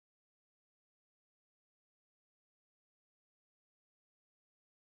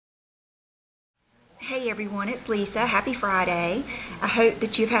Hey everyone, it's Lisa. Happy Friday. I hope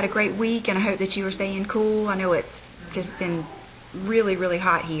that you've had a great week and I hope that you are staying cool. I know it's just been really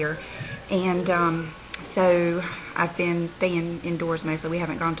hot here, and so I've been staying indoors mostly. We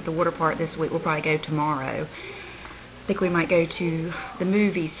haven't gone to the water park this week. We'll probably go tomorrow. I think we might go to the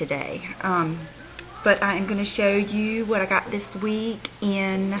movies today. But I am going to show you what I got this week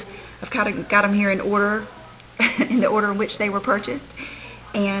I've kind of got them here in order, in the order in which they were purchased,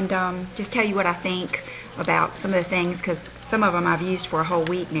 and just tell you what I think about some of the things, because some of them I've used for a whole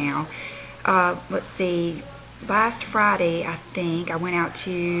week now. Let's see, last Friday I think I went out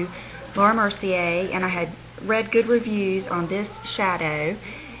to Mercier and I had read good reviews on this shadow,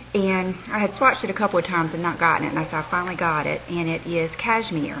 and I had swatched it a couple of times and not gotten it, and so I finally got it, and it is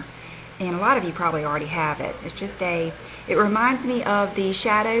Cashmere, and a lot of you probably already have it. It's just it reminds me of the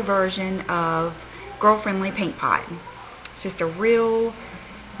shadow version of Girl Friendly Paint Pot. It's just a real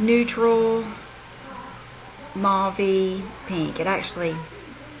neutral mauve-y pink. It actually,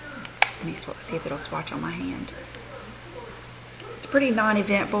 let me see if it'll swatch on my hand. It's pretty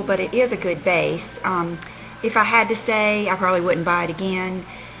non-eventful, but it is a good base. If I had to say, I probably wouldn't buy it again.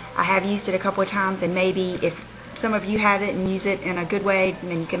 I have used it a couple of times, and maybe if some of you have it and use it in a good way,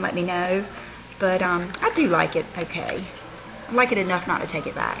 then you can let me know. But I do like it okay. I like it enough not to take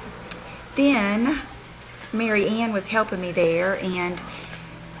it back. Then Mary Ann was helping me there, and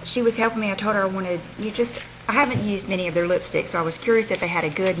she was helping me. I told her I haven't used many of their lipsticks, so I was curious if they had a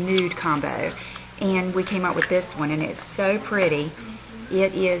good nude combo, and we came up with this one, and it's so pretty.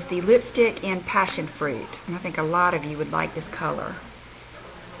 It is the lipstick in Passion Fruit, and I think a lot of you would like this color.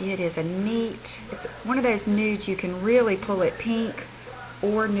 It is a neat, it's one of those nudes you can really pull it pink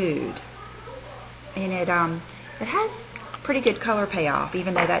or nude, and it has pretty good color payoff,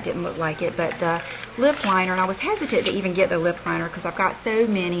 even though that didn't look like it. But the lip liner, and I was hesitant to even get the lip liner because I've got so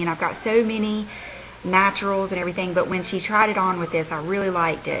many, and I've got so many naturals and everything, but when she tried it on with this, I really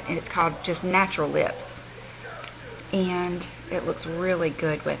liked it, and it's called just Natural Lips, and it looks really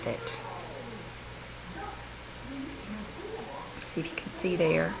good with it. See if you can see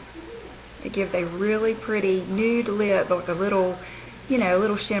there. It gives a really pretty nude lip, but with a little, a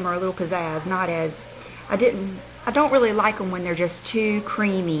little shimmer, a little pizzazz. Not as, I don't really like them when they're just too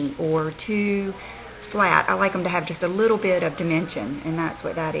creamy or too flat. I like them to have just a little bit of dimension, and that's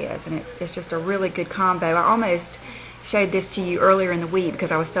what that is. And it's just a really good combo. I almost showed this to you earlier in the week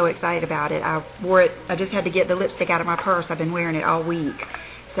because I was so excited about it. I wore it, I just had to get the lipstick out of my purse. I've been wearing it all week.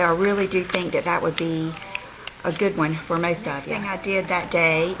 So I really do think that that would be a good one for most of you. The thing I did that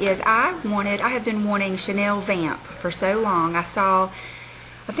day is I have been wanting Chanel Vamp for so long. I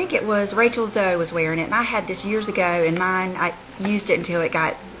think it was Rachel Zoe was wearing it, and I had this years ago, and mine, I used it until it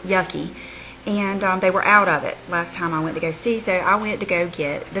got yucky, and they were out of it last time I went to go see, so I went to go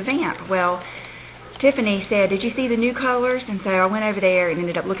get the Vamp. Well, Tiffany said, "Did you see the new colors?" And so I went over there and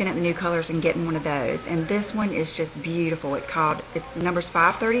ended up looking at the new colors and getting one of those, and this one is just beautiful. It's numbers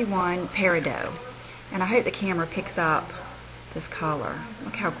 531 Peridot. And I hope the camera picks up this color.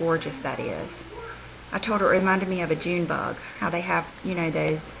 Look how gorgeous that is. I told her it reminded me of a June bug. How they have,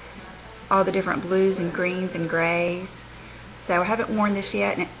 all the different blues and greens and grays. So I haven't worn this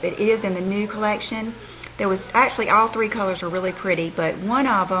yet, and it is in the new collection. There was actually, all three colors are really pretty, but one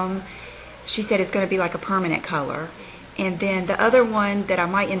of them, she said it's going to be like a permanent color. And then the other one that I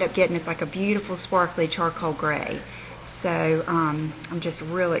might end up getting is like a beautiful sparkly charcoal gray. So I'm just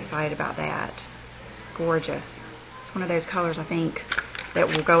really excited about that. Gorgeous. It's one of those colors I think that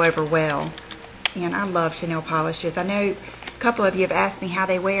will go over well. And I love Chanel polishes. I know a couple of you have asked me how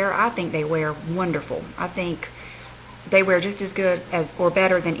they wear. I think they wear wonderful. I think they wear just as good as or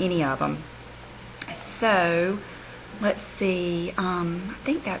better than any of them. So let's see. I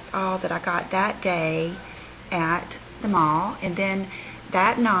think that's all that I got that day at the mall. And then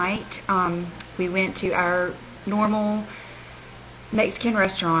that night we went to our normal Mexican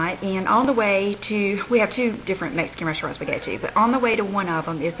restaurant, and on the way to, we have two different Mexican restaurants we go to, but on the way to one of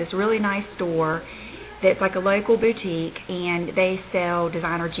them is this really nice store that's like a local boutique, and they sell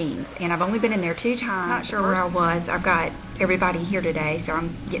designer jeans. And I've only been in there 2 times. Not sure where I was. I've got everybody here today, so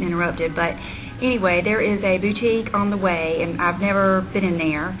I'm getting interrupted. But anyway, there is a boutique on the way, and I've never been in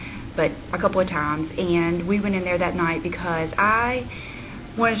there, but a couple of times. And we went in there that night because I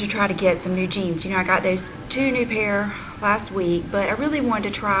wanted to try to get some new jeans. I got those 2 new pair last week, but I really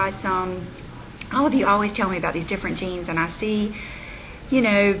wanted to try some. All of you always tell me about these different jeans, and I see,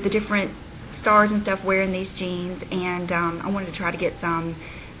 the different stars and stuff wearing these jeans, and I wanted to try to get some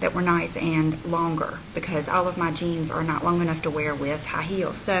that were nice and longer, because all of my jeans are not long enough to wear with high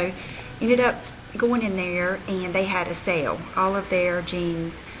heels. So ended up going in there, and they had a sale. All of their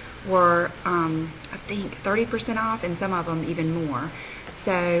jeans were, I think, 30% off, and some of them even more.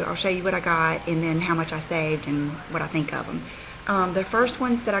 So I'll show you what I got and then how much I saved and what I think of them. The first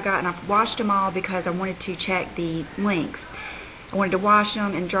ones that I got, and I've washed them all because I wanted to check the lengths. I wanted to wash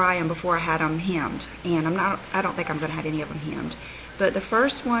them and dry them before I had them hemmed, and I don't think I'm going to have any of them hemmed. But the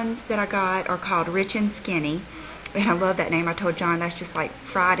first ones that I got are called Rich and Skinny, and I love that name. I told John that's just like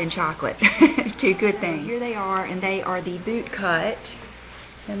fried in chocolate. Two good things. Here they are, and they are the boot cut,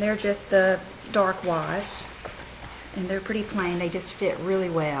 and they're just the dark wash, and they're pretty plain. They just fit really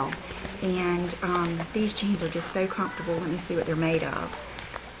well, and these jeans are just so comfortable. Let me see what they're made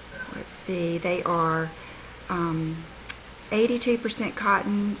of. Let's see, they are 82%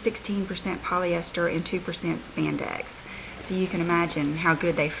 cotton, 16% polyester, and 2% spandex. So you can imagine how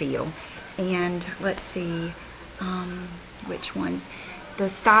good they feel. And let's see, which ones. The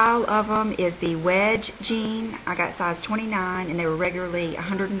style of them is the wedge jean. I got size 29, and they were regularly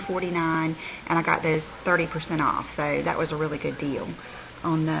 $149, and I got those 30% off. So that was a really good deal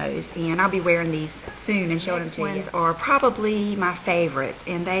on those. And I'll be wearing these soon and showing them to you. These ones are probably my favorites,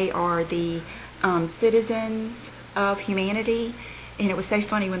 and they are the Citizens of Humanity. And it was so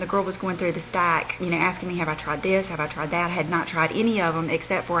funny when the girl was going through the stack, you know, asking me, have I tried this, have I tried that? I had not tried any of them,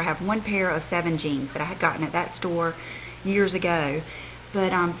 except for I have one pair of 7 jeans that I had gotten at that store years ago.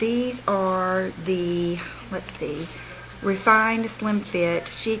 But these are the, let's see, Refined Slim Fit,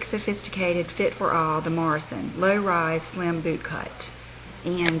 Chic Sophisticated Fit for All, the Morrison Low Rise Slim Boot Cut.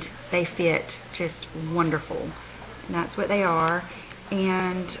 And they fit just wonderful. And that's what they are.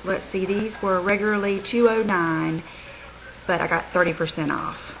 And let's see, these were regularly $209, but I got 30%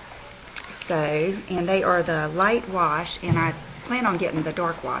 off. So, and they are the light wash, and I plan on getting the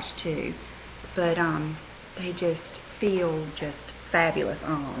dark wash too. But they just feel just fabulous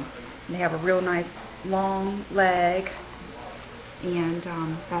on. And they have a real nice long leg, and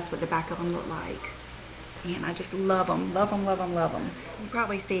that's what the back of them look like. And I just love them, love them, love them, love them. You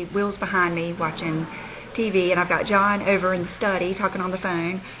probably see Will's behind me watching TV, and I've got John over in the study talking on the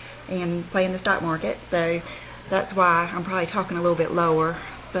phone and playing the stock market, so that's why I'm probably talking a little bit lower.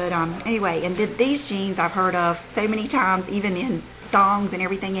 But anyway, and these jeans I've heard of so many times, even in songs and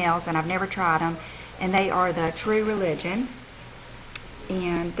everything else, and I've never tried them. And they are the True Religion,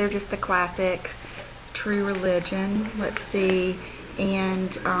 and they're just the classic True Religion. Let's see,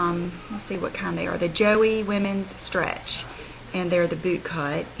 and let's see what kind they are. The Joey Women's Stretch, and they're the boot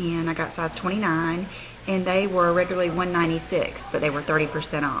cut, and I got size 29, and they were regularly $196, but they were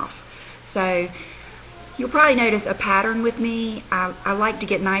 30% off. So you'll probably notice a pattern with me. I like to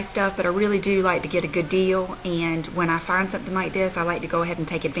get nice stuff, but I really do like to get a good deal, and when I find something like this, I like to go ahead and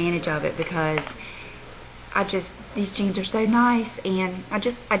take advantage of it, because these jeans are so nice, and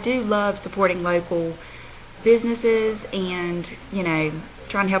I do love supporting local businesses and, you know,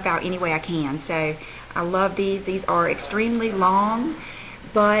 trying to help out any way I can. So I love these. These are extremely long,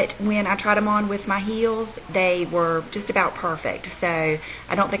 but when I tried them on with my heels, they were just about perfect. So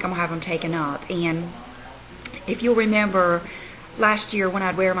I don't think I'm going to have them taken up. And if you'll remember last year when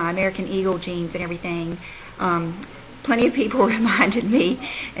I'd wear my American Eagle jeans and everything, plenty of people reminded me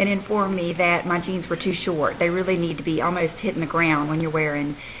and informed me that my jeans were too short. They really need to be almost hitting the ground when you're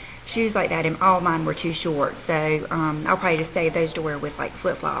wearing shoes like that, and all mine were too short. So I'll probably just save those to wear with like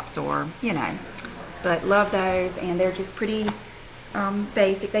flip-flops, or, you know. But love those, and they're just pretty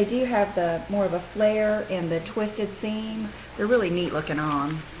basic. They do have the more of a flare and the twisted seam. They're really neat looking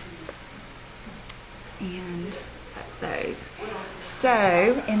on. And that's those.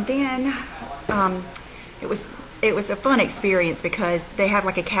 So, and then it was a fun experience, because they had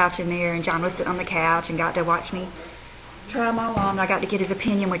like a couch in there, and John was sitting on the couch and got to watch me try them all on. I got to get his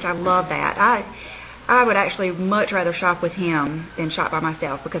opinion, which I love that. I would actually much rather shop with him than shop by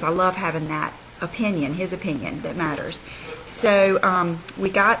myself, because I love having that opinion, his opinion, that matters. So we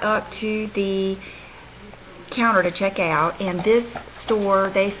got up to the counter to check out, and this store,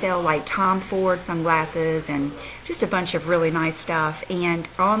 they sell like Tom Ford sunglasses and just a bunch of really nice stuff. And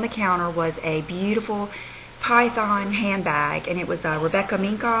on the counter was a beautiful python handbag, and it was a Rebecca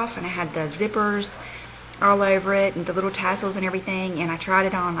Minkoff, and it had the zippers all over it and the little tassels and everything, and I tried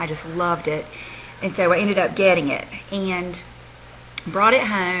it on. I just loved it, and so I ended up getting it and brought it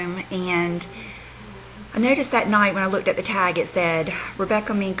home. And I noticed that night when I looked at the tag, it said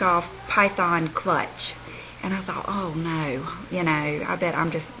Rebecca Minkoff Python Clutch, and I thought, oh no, you know, I bet I'm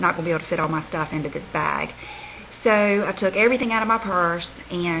just not going to be able to fit all my stuff into this bag. So I took everything out of my purse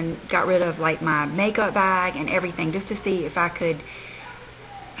and got rid of like my makeup bag and everything, just to see if I could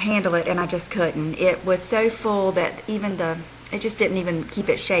handle it, and I just couldn't. It was so full that it just didn't even keep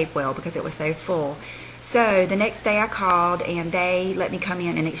its shape well, because it was so full. So the next day I called and they let me come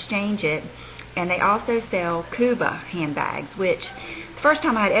in and exchange it. And they also sell Kooba handbags, which the first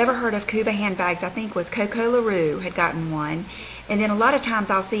time I had ever heard of Kooba handbags, I think, was Coco LaRue had gotten one. And then a lot of times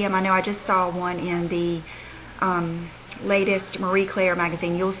I'll see them. I know I just saw one in the latest Marie Claire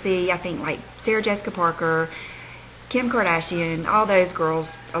magazine. You'll see, I think, like Sarah Jessica Parker, Kim Kardashian, all those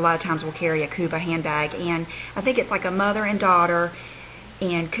girls a lot of times will carry a Kooba handbag. And I think it's like a mother and daughter,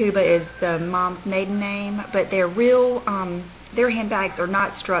 and Kooba is the mom's maiden name. But they're real, their handbags are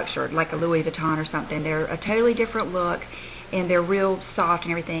not structured like a Louis Vuitton or something. They're a totally different look, and they're real soft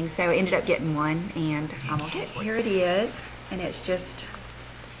and everything. So I ended up getting one, and here it is. And it's just,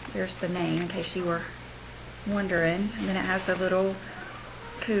 there's the name in case you were wondering. And then it has the little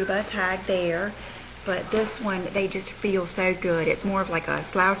Kooba tag there. But this one, they just feel so good. It's more of like a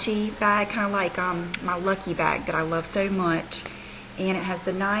slouchy bag, kind of like my Lucky bag that I love so much. And it has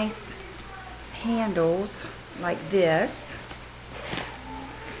the nice handles like this.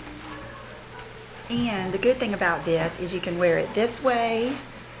 And the good thing about this is you can wear it this way,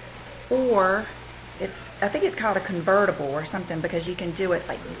 or I think it's called a convertible or something, because you can do it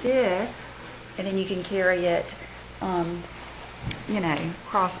like this, and then you can carry it, you know,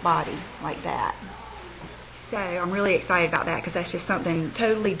 crossbody like that. So I'm really excited about that, because that's just something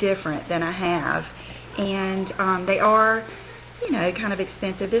totally different than I have. And they are, you know, kind of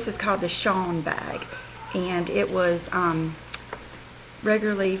expensive. This is called the Sean bag, and it was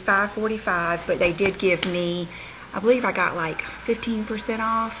regularly $5.45, but they did give me, I believe I got like 15%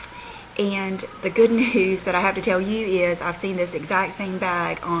 off. And the good news that I have to tell you is I've seen this exact same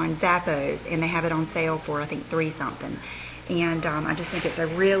bag on Zappos, and they have it on sale for, I think, $3 something. And I just think it's a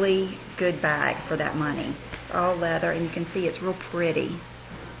really good bag for that money. It's all leather, and you can see it's real pretty.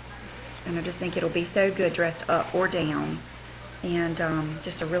 And I just think it'll be so good dressed up or down. And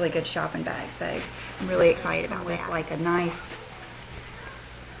just a really good shopping bag. So I'm really excited about that. Like a nice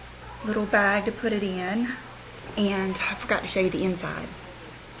little bag to put it in. And I forgot to show you the inside.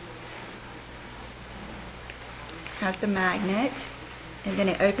 Has the magnet, and then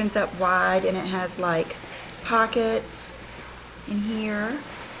it opens up wide, and it has like pockets in here,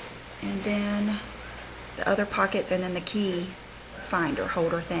 and then the other pockets, and then the key finder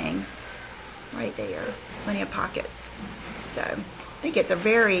holder thing right there. Plenty of pockets. So I think it's a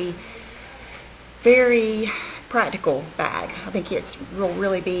very, very practical bag. I think it will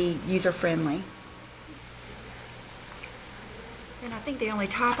really be user friendly. And I think the only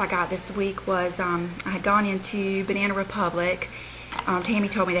top I got this week was, I had gone into Banana Republic. Tammy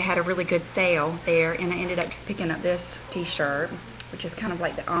told me they had a really good sale there, and I ended up just picking up this t-shirt, which is kind of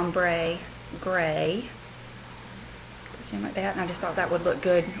like the ombre gray. Something like that, and I just thought that would look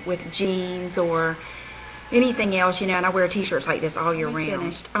good with jeans or anything else, you know, and I wear t-shirts like this all year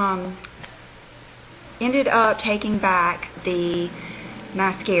round. Finished. Ended up taking back the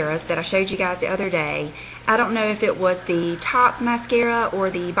mascaras that I showed you guys the other day. I don't know if it was the top mascara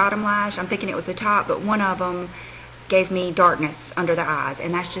or the bottom lash. I'm thinking it was the top, but one of them gave me darkness under the eyes,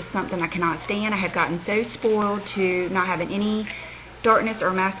 and that's just something I cannot stand. I have gotten so spoiled to not having any darkness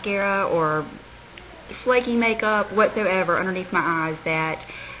or mascara or flaky makeup whatsoever underneath my eyes that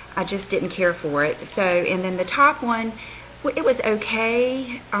I just didn't care for it. So, and then the top one, it was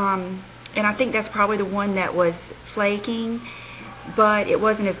okay, and I think that's probably the one that was flaking, but it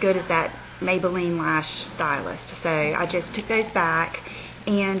wasn't as good as that Maybelline Lash Stylist. So I just took those back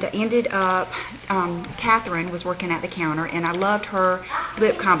and ended up, Catherine was working at the counter, and I loved her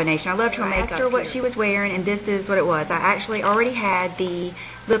lip combination. I loved her makeup. I asked her what she was wearing, and this is what it was. I actually already had the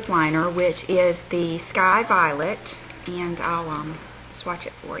lip liner, which is the Sky Violet, and I'll swatch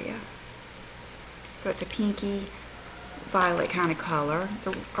it for you. So it's a pinky violet kind of color. It's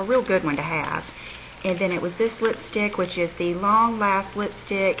a real good one to have. And then it was this lipstick, which is the Long Last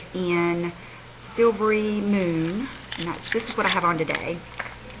lipstick in Silvery Moon. And this is what I have on today.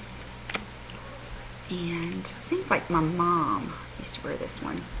 And it seems like my mom used to wear this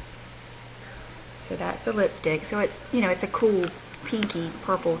one. So that's the lipstick. So it's, you know, it's a cool pinky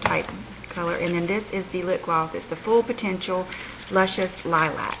purple type color. And then this is the lip gloss. It's the Full Potential Lucious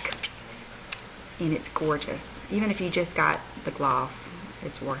Lilac. And it's gorgeous. Even if you just got the gloss,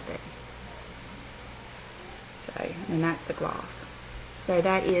 it's worth it. And that's the gloss. So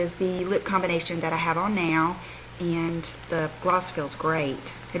that is the lip combination that I have on now, and the gloss feels great.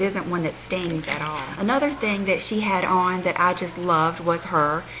 It isn't one that stings at all. Another thing that she had on that I just loved was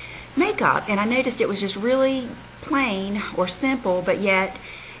her makeup, and I noticed it was just really plain or simple, but yet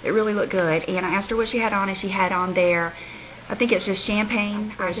it really looked good. And I asked her what she had on, and she had on there, I think it's just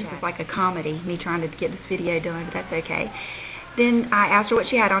champagne. This is like a comedy, me trying to get this video done, but that's okay. Then I asked her what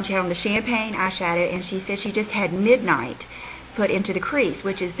she had on. She had on the Champagne eyeshadow, and she said she just had Midnight put into the crease,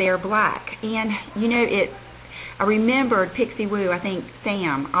 which is their black. And you know, I remembered Pixie Woo, I think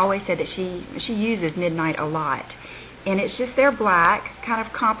Sam always said that she uses Midnight a lot. And it's just their black, kind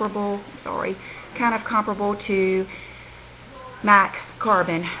of comparable to MAC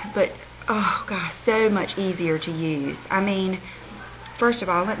Carbon, but oh gosh, so much easier to use. I mean, first of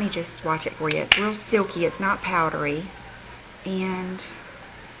all, let me just swatch it for you. It's real silky, it's not powdery, and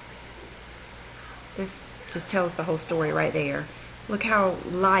this just tells the whole story right there. Look how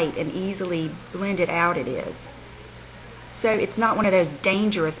light and easily blended out it is. So it's not one of those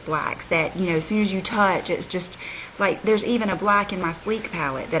dangerous blacks that, you know, as soon as you touch, it's just like, there's even a black in my Sleek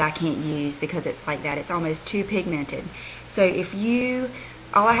palette that I can't use because it's like that. It's almost too pigmented. So if you,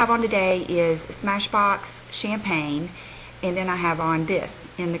 all I have on today is Smashbox Champagne, and then I have on this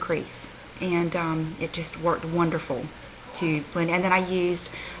in the crease. And it just worked wonderful to blend. And then I used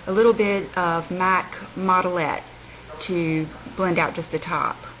a little bit of MAC Modelette to blend out just the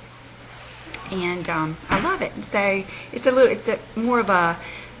top. And I love it. So it's more of a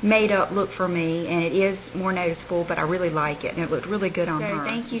made up look for me, and it is more noticeable, but I really like it, and it looked really good on her.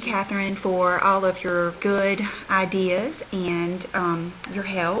 Thank you, Catherine, for all of your good ideas and your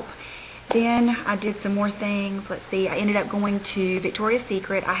help. Then I did some more things. Let's see, I ended up going to Victoria's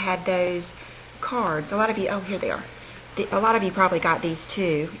Secret. I had those cards. A lot of you, oh, here they are. A lot of you probably got these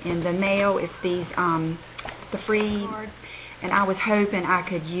too in the mail. It's these the free cards, and I was hoping I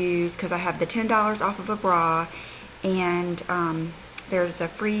could use, because I have the $10 off of a bra, and there's a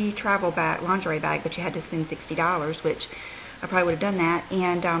free travel bag, lingerie bag, but you had to spend $60, which I probably would have done that.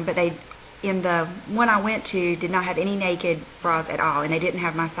 And but they, in the one I went to, did not have any naked bras at all, and they didn't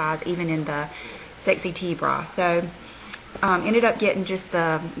have my size even in the Sexy Tea bra. So ended up getting just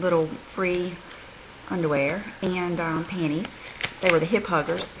the little free underwear and panties. They were the hip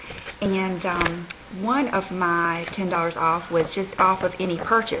huggers. And one of my $10 off was just off of any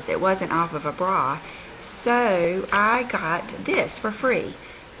purchase. It wasn't off of a bra. So I got this for free.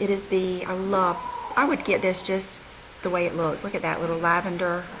 It is the, I would get this just the way it looks. Look at that little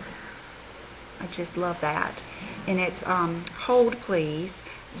lavender. I just love that. And it's Hold Please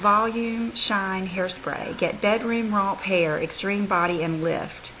Volume Shine Hairspray. Get bedroom romp hair, extreme body, and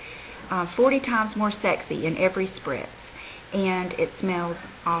lift. 40 times more sexy in every spritz. And it smells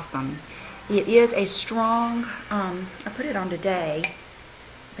awesome. It is a strong, I put it on today.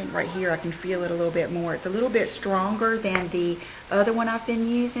 I think right here I can feel it a little bit more. It's a little bit stronger than the other one I've been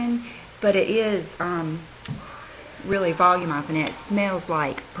using, but it is really volumizing, and it smells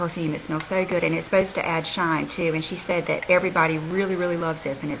like perfume. It smells so good, and it's supposed to add shine too. And she said that everybody really, really loves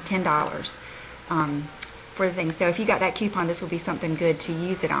this, and it's $10 for the thing. So if you got that coupon, this will be something good to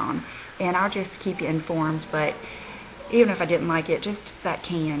use it on. And I'll just keep you informed, but even if I didn't like it, just that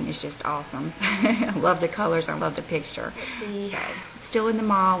can is just awesome. I love the colors. I love the picture. So, still in the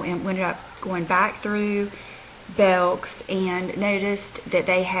mall, and ended up going back through Belk's and noticed that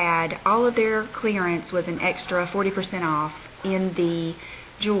they had all of their clearance was an extra 40% off in the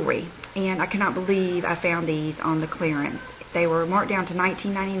jewelry. And I cannot believe I found these on the clearance. They were marked down to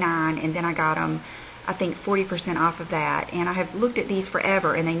 $19.99, and then I got them, I think, 40% off of that. And I have looked at these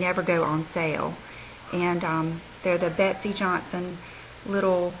forever, and they never go on sale. And they're the Betsy Johnson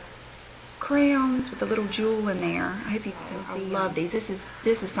little crayons with a little jewel in there. I hope you can see. I love these. This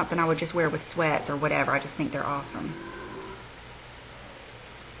is something I would just wear with sweats or whatever. I just think they're awesome.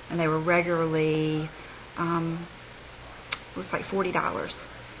 And they were regularly, looks like $40.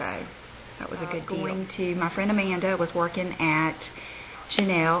 So that was a good deal. My friend Amanda was working at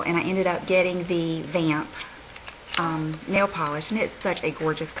Chanel, and I ended up getting the Vamp nail polish, and it's such a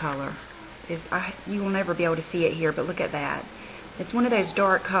gorgeous color. You will never be able to see it here, but look at that. It's one of those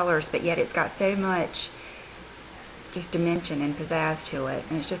dark colors, but yet it's got so much just dimension and pizzazz to it,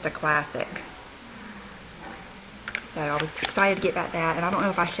 and it's just a classic. So I was excited to get that, and I don't know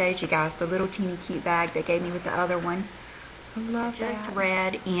if I showed you guys the little teeny cute bag they gave me with the other one. I love that. Just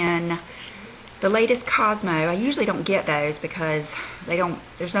read in the latest Cosmo. I usually don't get those because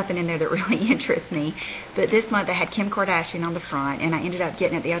there's nothing in there that really interests me. But this month they had Kim Kardashian on the front, and I ended up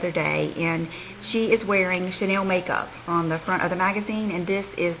getting it the other day. And she is wearing Chanel makeup on the front of the magazine, and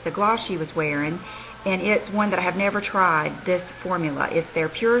this is the gloss she was wearing. And it's one that I have never tried, this formula. It's their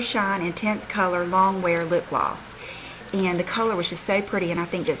Pure Shine Intense Color Long Wear Lip Gloss. And the color was just so pretty, and I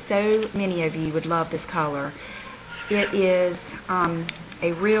think that so many of you would love this color. It is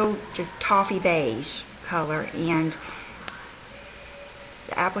a real just toffee beige color, and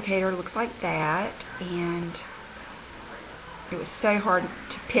the applicator looks like that. And it was so hard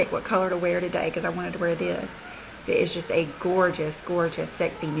to pick what color to wear today because I wanted to wear this. It is just a gorgeous, gorgeous,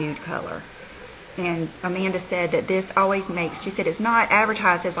 sexy nude color. And Amanda said that this always makes, she said it's not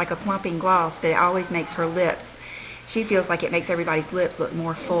advertised as like a plumping gloss, but it always makes her lips, she feels like it makes everybody's lips look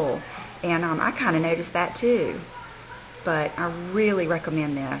more full. And I kind of noticed that too. But I really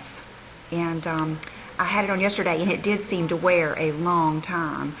recommend this. And I had it on yesterday, and it did seem to wear a long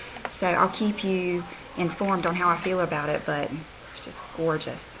time. So I'll keep you informed on how I feel about it, but it's just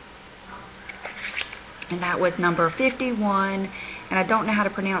gorgeous. And that was number 51, and I don't know how to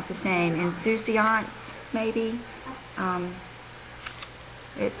pronounce this name, Insouciance, maybe?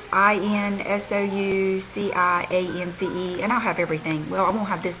 It's Insouciance, and I'll have everything. Well, I won't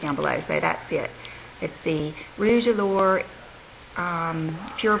have this down below, so that's it. It's the Rouge Allure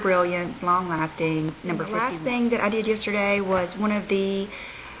Pure Brilliance, Long Lasting, number 51. The last thing that I did yesterday was one of the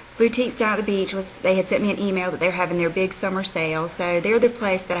boutiques down at the beach, they had sent me an email that they're having their big summer sale. So they're the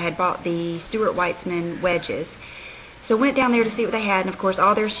place that I had bought the Stuart Weitzman wedges. So went down there to see what they had, and of course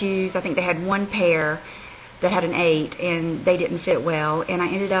all their shoes, I think they had one pair that had an 8, and they didn't fit well. And I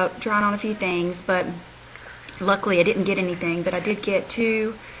ended up trying on a few things, but luckily I didn't get anything. But I did get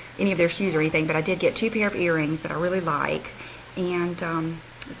any of their shoes or anything, but I did get 2 pair of earrings that I really like. And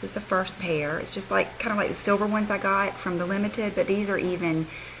this is the first pair. It's just like kind of like the silver ones I got from the Limited, but these are even,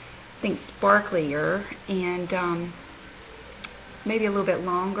 I think, sparklier and maybe a little bit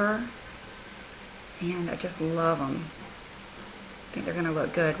longer. And I just love them. I think they're going to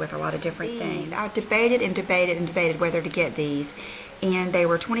look good with a lot of different things. I debated and debated and debated whether to get these, and they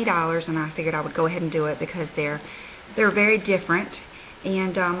were $20, and I figured I would go ahead and do it because they're very different,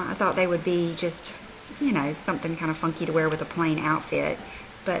 and I thought they would be just, you know, something kind of funky to wear with a plain outfit.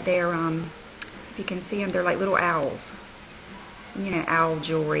 But they're, if you can see them, they're like little owls. You know, owl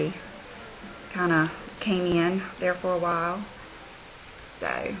jewelry. Kind of came in there for a while.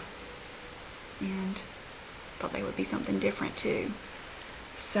 So, and thought they would be something different too.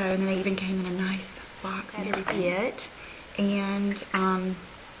 So, and they even came in a nice box and everything. And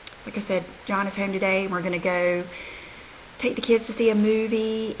like I said, John is home today, and we're going to go take the kids to see a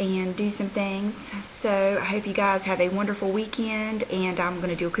movie and do some things. So I hope you guys have a wonderful weekend, and I'm going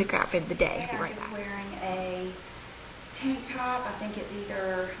to do a quick outfit of the day. I'll be right back. I'm wearing a tank top. I think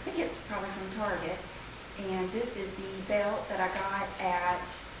it's probably from Target. And this is the belt that I got at,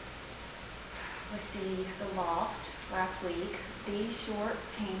 let's see, the Loft last week. These shorts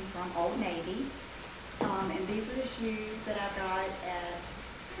came from Old Navy. And these are the shoes that I got at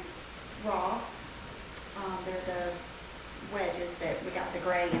Ross. They're the wedges that we got, the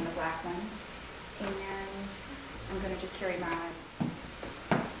gray and the black ones. And I'm going to just carry mine.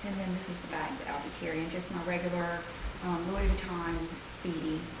 And then this is the bag that I'll be carrying, just my regular Louis Vuitton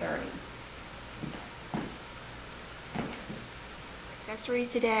Speedy 30.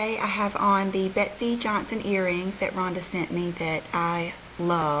 Accessories today, I have on the Betsy Johnson earrings that Rhonda sent me that I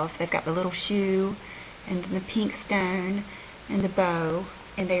love. They've got the little shoe and the pink stone and the bow,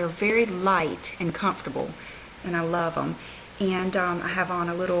 and they are very light and comfortable, and I love them. And I have on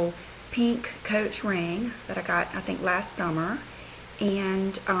a little pink Coach ring that I got, I think, last summer,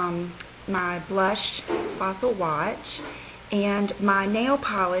 and my blush Fossil watch, and my nail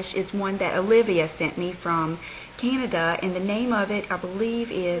polish is one that Olivia sent me from Canada, and the name of it, I believe,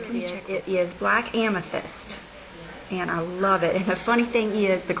 is Black Amethyst, and I love it. And the funny thing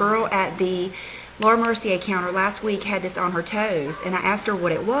is, the girl at the Mercier counter last week had this on her toes, and I asked her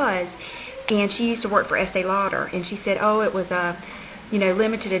what it was, and she used to work for Estee Lauder, and she said, oh, it was a, you know,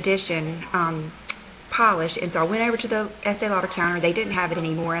 limited edition polish. And so I went over to the Estee Lauder counter. They didn't have it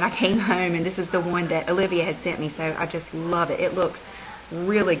anymore, and I came home, and this is the one that Olivia had sent me. So I just love it. It looks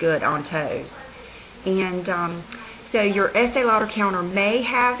really good on toes. And so your Estee Lauder counter may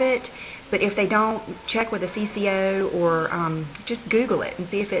have it, but if they don't, check with a CCO or just Google it and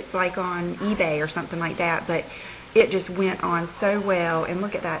see if it's like on eBay or something like that. But it just went on so well. And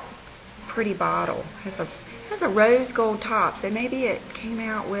look at that pretty bottle. It has a rose gold top, so maybe it came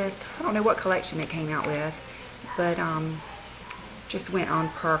out with, I don't know what collection it came out with, but just went on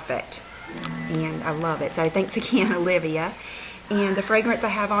perfect, and I love it. So thanks again, Olivia. And the fragrance I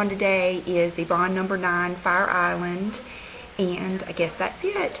have on today is the Bond No. 9 Fire Island, and I guess that's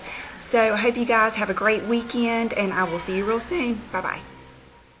it. So I hope you guys have a great weekend, and I will see you real soon. Bye-bye.